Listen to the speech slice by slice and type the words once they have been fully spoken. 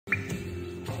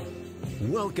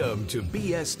Welcome to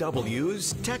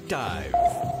BSW's Tech Dive.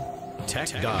 Tech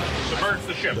Dive. Submerge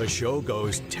the ship. The show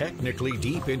goes technically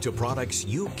deep into products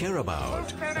you care about.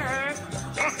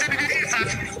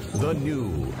 The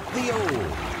new, the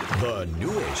old, the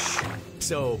newish.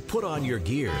 So put on your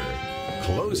gear,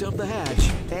 close up the hatch,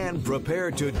 and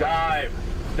prepare to Dive.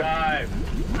 Submerge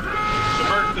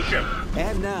the ship.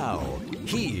 And now,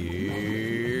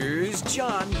 here's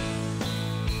John.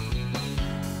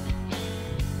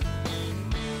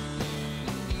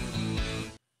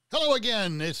 Hello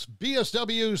again, it's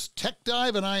BSW's Tech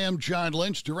Dive, and I am John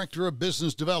Lynch, Director of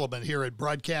Business Development here at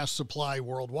Broadcast Supply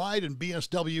Worldwide and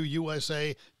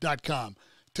BSWUSA.com.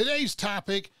 Today's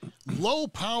topic,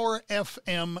 low-power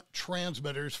FM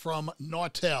transmitters from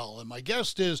Nautel, and my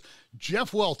guest is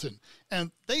Jeff Welton,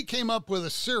 and they came up with a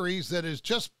series that is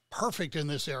just perfect in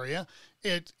this area.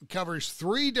 It covers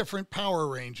 3 different power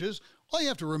ranges. All you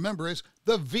have to remember is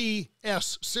the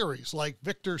VS series, like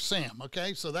Victor Sam,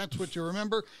 okay? So that's what you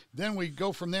remember. Then we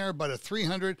go from there, about a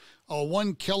 300, a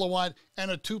 1 kilowatt,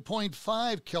 and a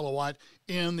 2.5 kilowatt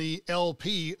in the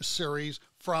LP series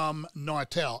from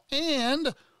Nautel.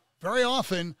 And very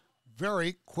often,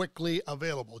 very quickly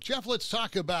available. Jeff, let's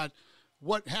talk about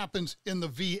what happens in the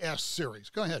VS series.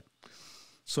 Go ahead.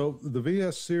 So the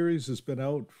VS series has been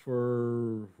out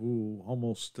for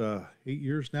almost 8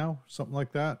 years now, something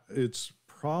like that. It's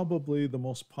probably the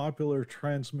most popular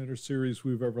transmitter series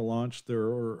we've ever launched. There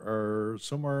are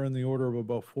somewhere in the order of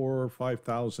about 4,000 or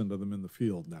 5,000 of them in the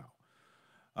field now.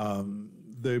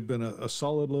 They've been a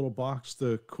solid little box.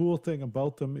 The cool thing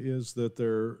about them is that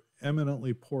they're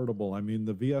eminently portable. I mean,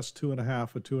 the VS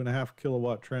 2.5, a 2.5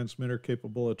 kilowatt transmitter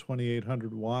capable of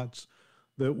 2,800 watts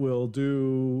that will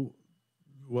do...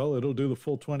 Well, it'll do the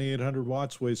full 2,800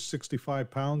 watts, weighs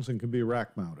 65 pounds, and can be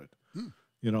rack mounted.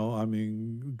 You know, I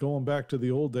mean, going back to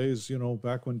the old days, you know,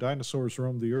 back when dinosaurs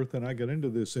roamed the earth and I got into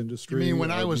this industry. You mean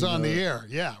when I was on the air?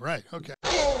 Yeah, right. Okay.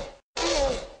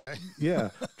 Yeah.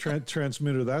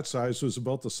 Transmitter that size was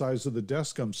about the size of the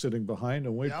desk I'm sitting behind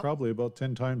and weighed probably about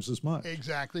 10 times as much.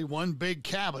 Exactly. One big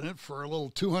cabinet for a little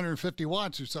 250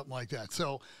 watts or something like that.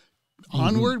 So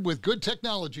onward with good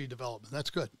technology development.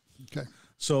 That's good. Okay.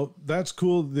 So that's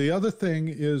cool. The other thing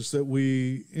is that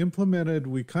we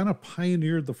kind of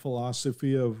pioneered the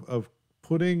philosophy of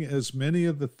putting as many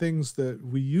of the things that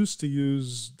we used to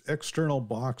use external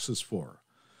boxes for.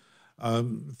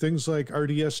 Things like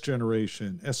RDS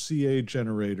generation, SCA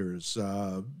generators,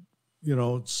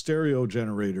 stereo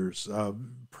generators,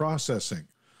 processing.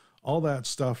 All that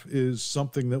stuff is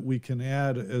something that we can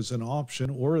add as an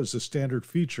option or as a standard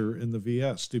feature in the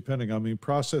VS, depending. I mean,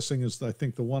 processing is, I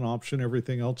think, the one option.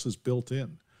 Everything else is built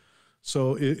in.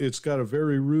 So it's got a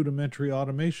very rudimentary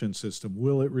automation system.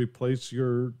 Will it replace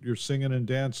your singing and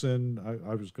dancing?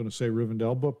 I was going to say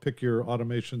Rivendell, but pick your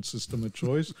automation system of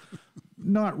choice.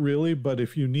 Not really, but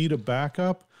if you need a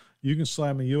backup, you can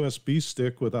slam a USB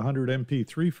stick with 100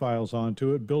 MP3 files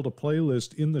onto it, build a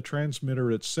playlist in the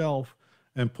transmitter itself,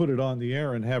 and put it on the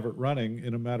air and have it running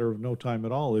in a matter of no time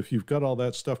at all. If you've got all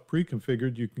that stuff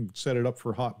pre-configured, you can set it up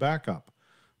for hot backup.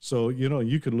 So, you know,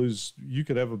 you could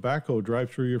have a backhoe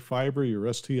drive through your fiber, your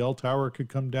STL tower could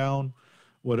come down,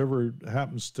 whatever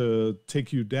happens to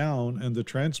take you down, and the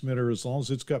transmitter, as long as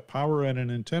it's got power and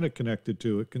an antenna connected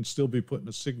to it, can still be putting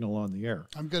a signal on the air.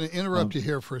 I'm going to interrupt you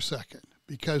here for a second,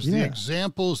 because the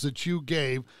examples that you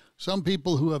gave, some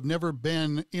people who have never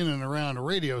been in and around a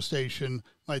radio station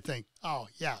might think, oh,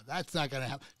 yeah, that's not going to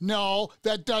happen. No,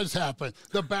 that does happen.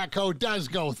 The backhoe does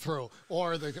go through.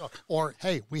 Or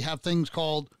hey, we have things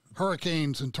called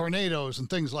hurricanes and tornadoes and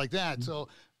things like that. So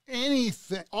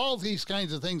anything, all these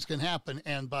kinds of things can happen.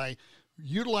 And by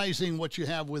utilizing what you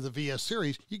have with the VS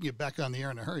series, you can get back on the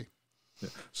air in a hurry. Yeah.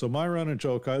 So my running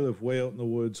joke, I live way out in the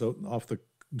woods, out off the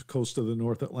coast of the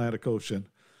North Atlantic Ocean.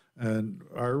 And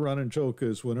our running joke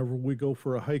is whenever we go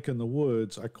for a hike in the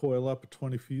woods, I coil up a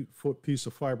 20-foot piece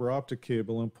of fiber optic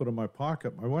cable and put it in my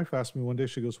pocket. My wife asked me one day,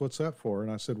 she goes, "What's that for?"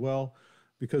 And I said, well,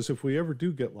 because if we ever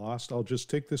do get lost, I'll just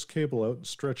take this cable out and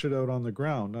stretch it out on the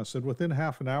ground. And I said, within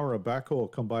half an hour, a backhoe will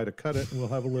come by to cut it and we'll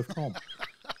have a lift home.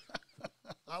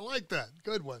 I like that.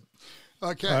 Good one.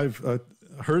 Okay. I've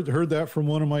heard that from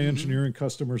one of my engineering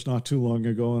customers not too long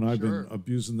ago, and I've been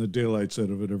abusing the daylights out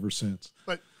of it ever since.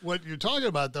 But what you're talking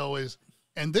about, though, is,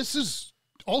 and this is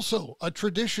also a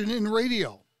tradition in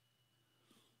radio,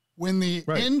 when the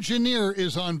engineer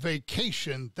is on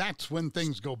vacation, that's when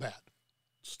things go bad.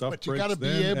 Stuff but you breaks got to be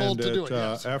then, able and to do at, it.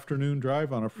 Yes. Afternoon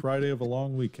drive on a Friday of a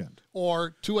long weekend.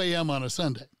 Or 2 a.m. on a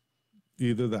Sunday.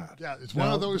 Either that. Yeah, it's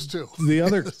one of those two. The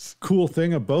other cool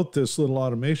thing about this little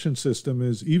automation system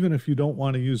is even if you don't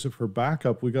want to use it for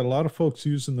backup, we got a lot of folks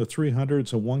using the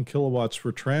 300s and 1 kilowatts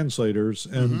for translators,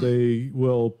 and they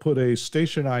will put a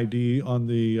station ID on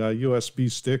the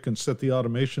USB stick and set the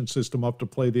automation system up to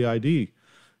play the ID.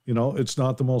 You know, it's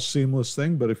not the most seamless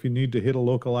thing, but if you need to hit a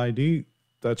local ID,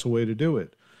 that's a way to do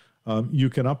it. You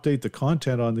can update the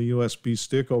content on the USB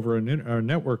stick over a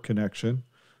network connection.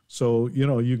 So, you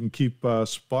know, you can keep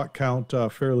spot count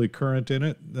fairly current in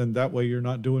it, and that way you're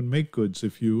not doing make goods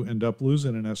if you end up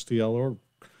losing an STL or,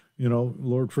 you know,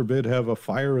 Lord forbid, have a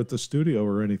fire at the studio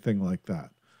or anything like that.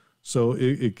 So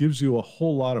it gives you a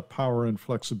whole lot of power and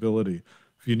flexibility.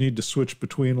 If you need to switch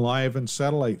between live and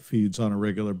satellite feeds on a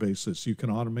regular basis, you can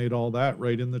automate all that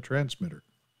right in the transmitter.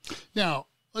 Now,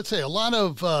 let's say a lot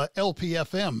of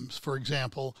LPFMs, for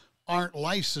example, aren't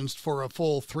licensed for a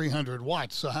full 300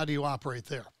 watts. So how do you operate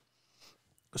there?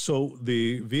 So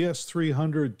the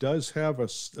VS300 does have a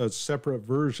separate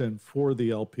version for the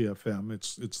LPFM.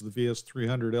 It's the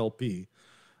VS300 LP.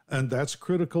 And that's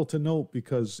critical to note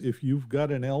because if you've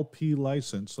got an LP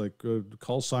license, like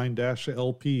call sign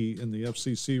 -LP in the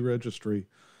FCC registry,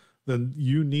 then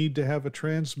you need to have a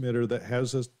transmitter that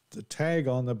has a tag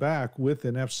on the back with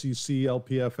an FCC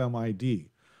LPFM ID.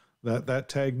 That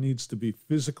tag needs to be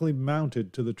physically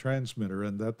mounted to the transmitter,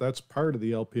 and that's part of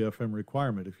the LPFM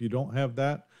requirement. If you don't have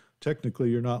that,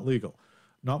 technically you're not legal.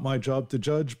 Not my job to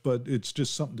judge, but it's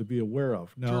just something to be aware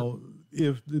of. Now,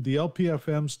 if the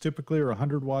LPFMs typically are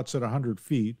 100 watts at 100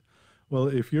 feet, well,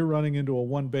 if you're running into a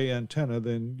one-bay antenna,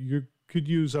 then you could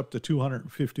use up to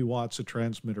 250 watts of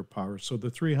transmitter power. So the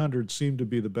 300 seemed to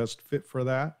be the best fit for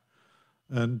that.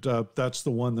 And that's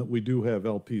the one that we do have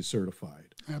LP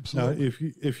certified. Absolutely.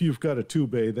 Now, if you've got a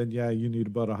 2-bay, then yeah, you need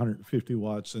about 150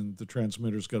 watts, and the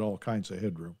transmitter's got all kinds of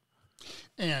headroom.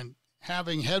 And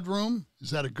having headroom, is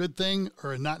that a good thing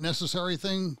or a not necessary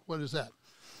thing? What is that?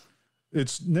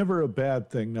 It's never a bad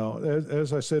thing. No,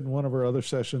 as I said in one of our other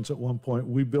sessions at one point,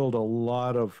 we build a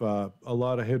lot of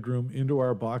headroom into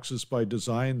our boxes by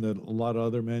design that a lot of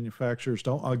other manufacturers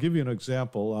don't. I'll give you an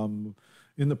example.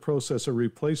 In the process of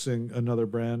replacing another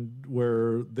brand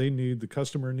where the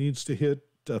customer needs to hit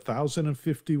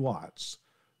 1,050 watts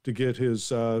to get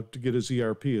his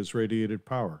ERP, his radiated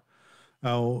power.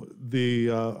 Now,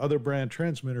 the other brand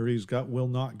transmitter he's got will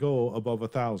not go above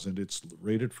 1,000. It's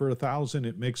rated for 1,000.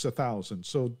 It makes 1,000.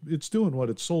 So it's doing what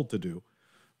it's sold to do,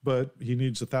 but he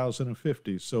needs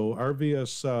 1,050. So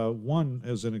RVS1,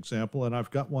 as an example, and I've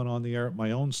got one on the air at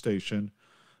my own station.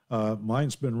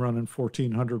 Mine's been running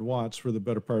 1,400 watts for the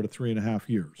better part of 3.5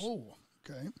 years. Oh,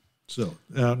 okay. So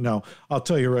now I'll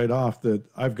tell you right off that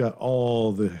I've got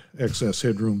all the excess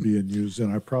headroom being used,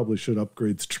 and I probably should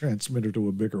upgrade the transmitter to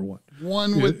a bigger one.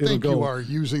 One would think you are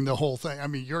using the whole thing. I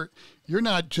mean, you're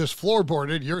not just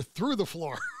floorboarded; you're through the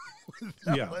floor.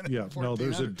 Yeah. No,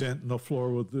 there's a dent in the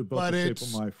floor with about the shape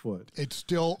of my foot. It's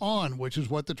still on, which is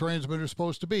what the transmitter is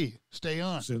supposed to be. Stay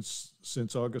on.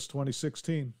 Since August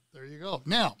 2016. There you go.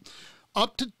 Now,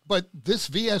 but this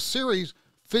VS series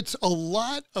fits a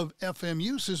lot of FM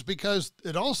uses because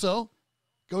it also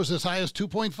goes as high as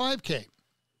 2.5K.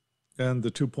 And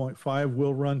the 2.5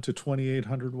 will run to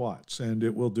 2,800 watts, and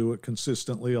it will do it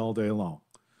consistently all day long.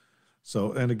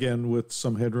 So, and again, with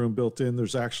some headroom built in,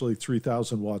 there's actually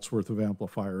 3,000 watts worth of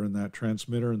amplifier in that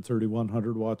transmitter and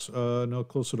 3,100 watts,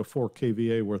 closer to 4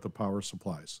 kVA worth of power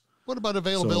supplies. What about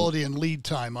availability and lead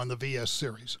time on the VS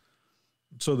series?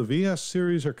 So the VS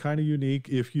series are kind of unique.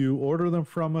 If you order them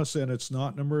from us and it's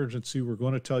not an emergency, we're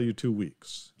going to tell you 2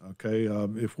 weeks. Okay.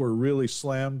 If we're really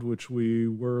slammed, which we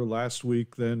were last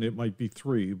week, then it might be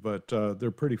 3, but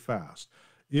they're pretty fast.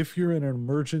 If you're in an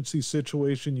emergency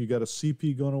situation, you got a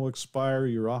CP going to expire,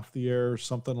 you're off the air,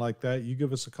 something like that, you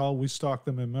give us a call. We stock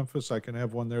them in Memphis. I can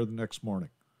have one there the next morning.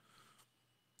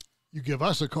 You give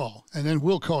us a call, and then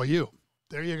we'll call you.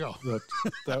 There you go.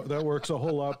 That works a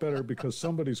whole lot better because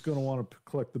somebody's going to want to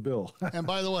collect the bill. And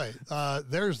by the way,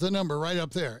 there's the number right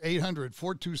up there,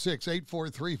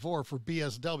 800-426-8434 for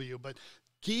BSW. But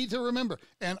key to remember,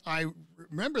 and I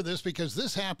remember this because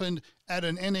this happened at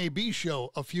an NAB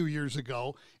show a few years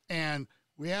ago, and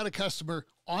we had a customer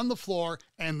on the floor,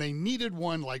 and they needed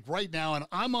one like right now, and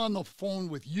I'm on the phone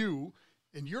with you,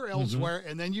 and you're elsewhere,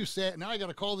 and then you said, now I got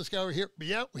to call this guy over here. But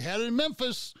yeah, we had it in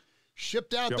Memphis.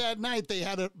 Shipped out that night. They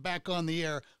had it back on the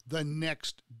air the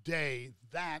next day.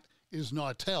 That is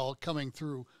Nautel coming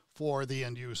through for the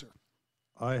end user.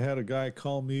 I had a guy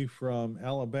call me from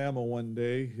Alabama one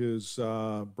day. His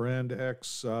brand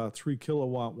X 3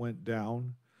 kilowatt went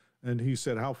down, And he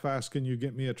said, how fast can you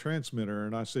get me a transmitter?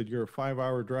 And I said, you're a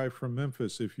 5-hour drive from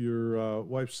Memphis. If your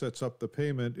wife sets up the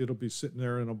payment, it'll be sitting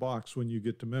there in a box when you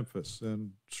get to Memphis.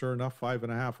 And sure enough,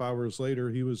 5.5 hours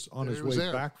later, he was on his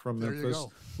way back from Memphis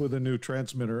with a new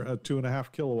transmitter, a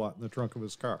 2.5 kilowatt in the trunk of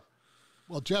his car.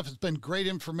 Well, Jeff, it's been great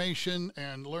information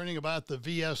and learning about the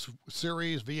VS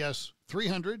series, VS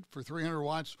 300 for 300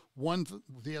 watts,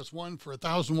 VS1 for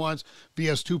 1,000 watts,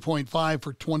 VS 2.5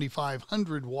 for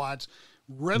 2,500 watts.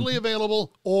 Readily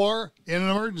available, or in an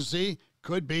emergency,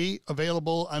 could be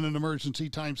available on an emergency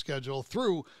time schedule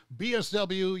through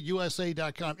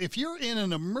bswusa.com. If you're in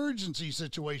an emergency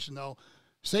situation, though,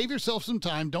 save yourself some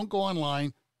time. Don't go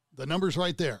online. The number's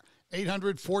right there,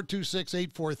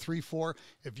 800-426-8434.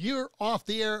 If you're off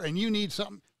the air and you need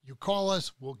something, you call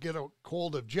us. We'll get a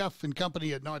hold of Jeff and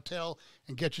company at Nautel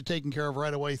and get you taken care of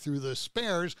right away through the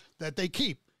spares that they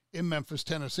keep in Memphis,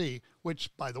 Tennessee, which,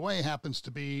 by the way, happens to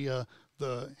be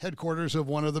the headquarters of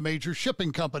one of the major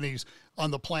shipping companies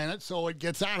on the planet, so it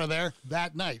gets out of there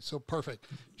that night. So perfect.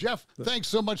 Jeff, thanks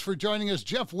so much for joining us.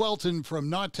 Jeff Welton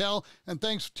from Nautel, and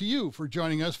thanks to you for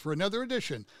joining us for another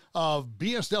edition of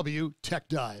BSW Tech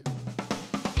Dive.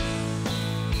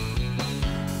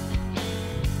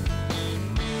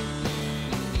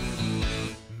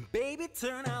 Baby,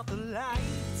 turn out the light.